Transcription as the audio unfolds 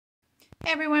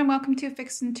Hey everyone, welcome to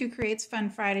Fixin' to Create's Fun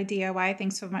Friday DIY.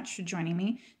 Thanks so much for joining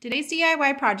me. Today's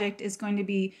DIY project is going to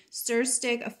be Stir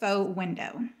Stick Faux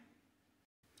Window.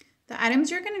 The items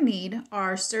you're going to need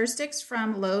are stir sticks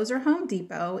from Lowe's or Home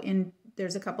Depot,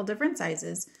 there's a couple different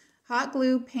sizes, hot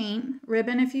glue, paint,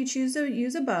 ribbon if you choose to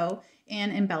use a bow,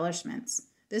 and embellishments.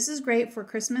 This is great for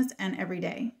Christmas and every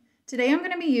day. Today I'm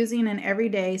going to be using an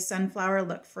everyday sunflower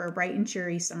look for a bright and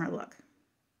cheery summer look.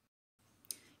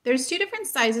 There's two different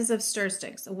sizes of stir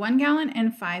sticks, a 1 gallon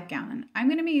and 5 gallon. I'm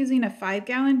going to be using a 5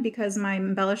 gallon because my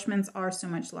embellishments are so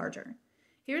much larger.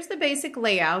 Here's the basic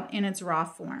layout in its raw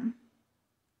form.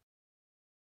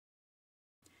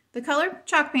 The color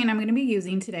chalk paint I'm going to be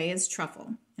using today is truffle,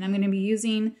 and I'm going to be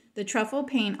using the truffle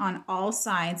paint on all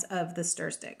sides of the stir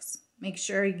sticks. Make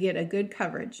sure you get a good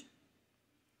coverage.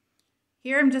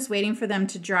 Here I'm just waiting for them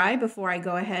to dry before I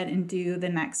go ahead and do the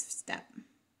next step.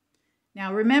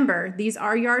 Now remember, these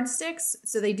are yardsticks,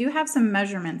 so they do have some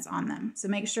measurements on them. So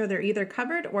make sure they're either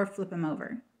covered or flip them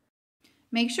over.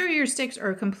 Make sure your sticks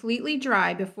are completely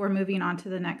dry before moving on to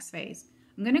the next phase.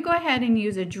 I'm going to go ahead and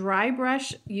use a dry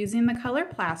brush using the color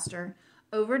plaster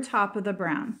over top of the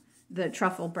brown, the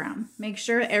truffle brown. Make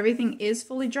sure everything is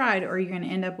fully dried or you're going to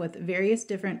end up with various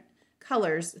different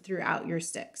colors throughout your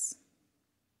sticks.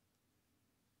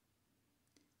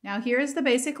 Now here is the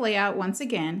basic layout once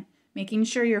again. Making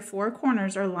sure your four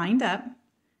corners are lined up.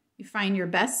 You find your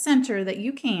best center that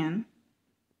you can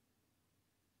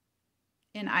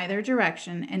in either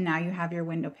direction, and now you have your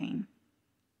window pane.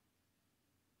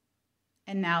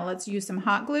 And now let's use some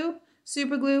hot glue,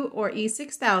 super glue, or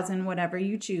E6000, whatever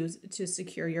you choose to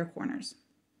secure your corners.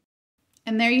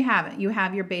 And there you have it. You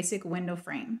have your basic window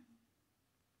frame.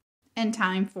 And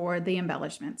time for the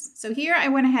embellishments. So here I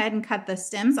went ahead and cut the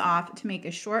stems off to make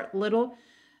a short little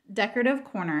decorative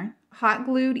corner, hot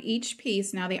glued each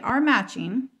piece, now they are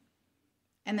matching,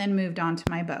 and then moved on to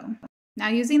my bow. Now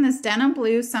using this denim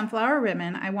blue sunflower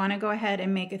ribbon, I want to go ahead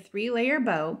and make a 3-layer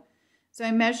bow. So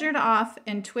I measured off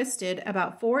and twisted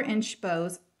about 4-inch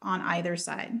bows on either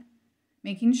side,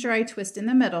 making sure I twist in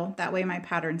the middle, that way my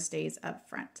pattern stays up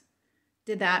front.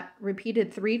 Did that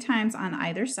repeated 3 times on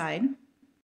either side,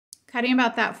 cutting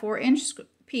about that 4-inch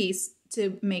piece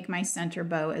to make my center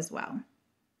bow as well.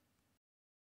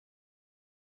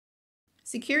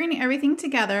 Securing everything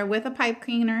together with a pipe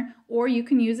cleaner, or you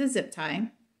can use a zip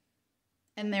tie.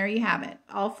 And there you have it,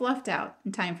 all fluffed out,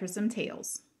 in time for some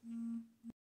tails.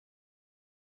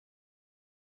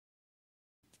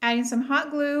 Adding some hot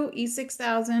glue,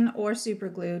 E6000 or super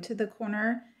glue to the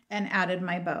corner and added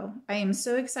my bow. I am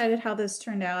so excited how this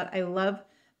turned out. I love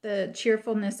the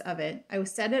cheerfulness of it. I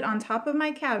set it on top of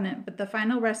my cabinet, but the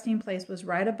final resting place was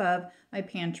right above my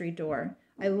pantry door.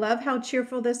 I love how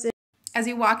cheerful this is. As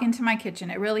you walk into my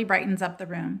kitchen, it really brightens up the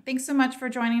room. Thanks so much for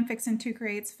joining Fixin' to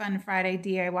Create's Fun Friday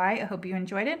DIY. I hope you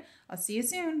enjoyed it. I'll see you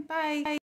soon. Bye.